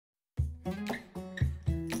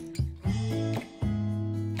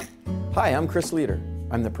Hi, I'm Chris Leader.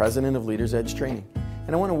 I'm the president of Leaders Edge Training,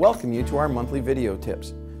 and I want to welcome you to our monthly video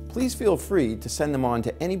tips. Please feel free to send them on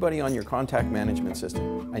to anybody on your contact management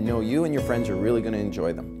system. I know you and your friends are really going to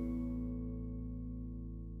enjoy them.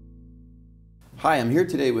 Hi, I'm here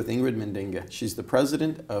today with Ingrid Menninga. She's the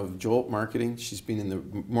president of JOLT Marketing. She's been in the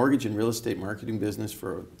mortgage and real estate marketing business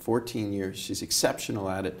for 14 years. She's exceptional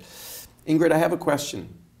at it. Ingrid, I have a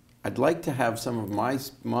question. I'd like to have some of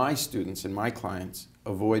my students and my clients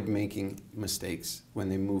avoid making mistakes when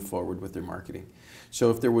they move forward with their marketing.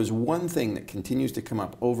 So if there was one thing that continues to come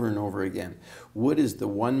up over and over again, what is the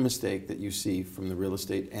one mistake that you see from the real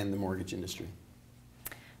estate and the mortgage industry?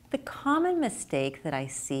 The common mistake that I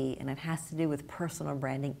see, and it has to do with personal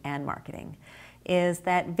branding and marketing, is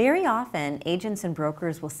that very often agents and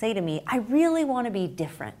brokers will say to me, I really want to be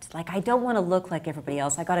different. Like, I don't want to look like everybody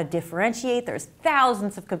else. I got to differentiate. There's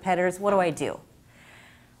thousands of competitors. What do I do?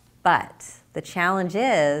 But the challenge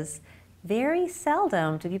is, very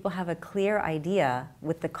seldom do people have a clear idea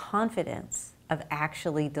with the confidence of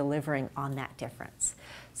actually delivering on that difference.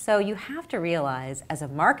 So you have to realize, as a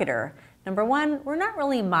marketer, number one, we're not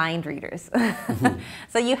really mind readers.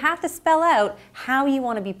 So you have to spell out how you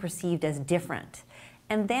want to be perceived as different.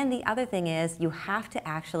 And then the other thing is, you have to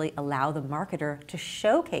actually allow the marketer to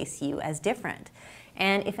showcase you as different.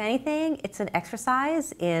 And if anything, it's an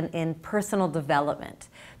exercise in personal development,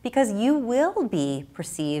 because you will be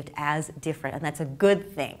perceived as different, and that's a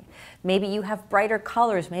good thing. Maybe you have brighter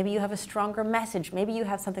colors, maybe you have a stronger message, maybe you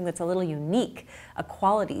have something that's a little unique, a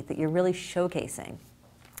quality that you're really showcasing.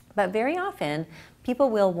 But very often, people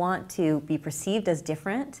will want to be perceived as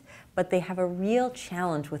different, but they have a real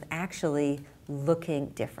challenge with actually looking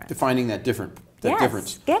different. Defining that difference.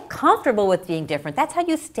 Get comfortable with being different. That's how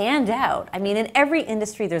you stand out. I mean, in every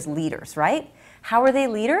industry there's leaders, right? How are they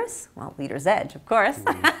leaders? Well, Leaders Edge, of course.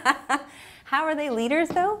 How are they leaders,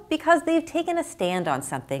 though? Because they've taken a stand on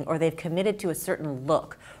something, or they've committed to a certain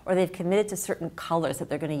look, or they've committed to certain colors that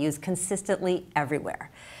they're going to use consistently everywhere.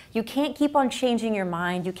 You can't keep on changing your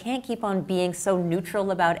mind. You can't keep on being so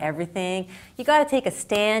neutral about everything. You got to take a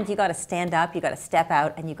stand. You got to stand up. You got to step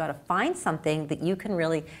out, and you got to find something that you can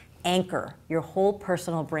really anchor your whole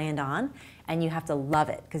personal brand on, and you have to love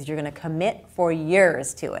it, because you're going to commit for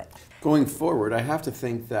years to it. Going forward, I have to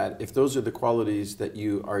think that if those are the qualities that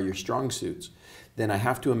are your strong suits, then I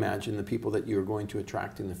have to imagine the people that you're going to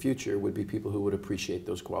attract in the future would be people who would appreciate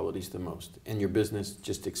those qualities the most. And your business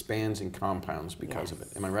just expands and compounds because of it.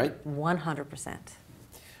 Am I right? 100%.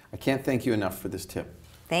 I can't thank you enough for this tip.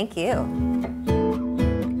 Thank you.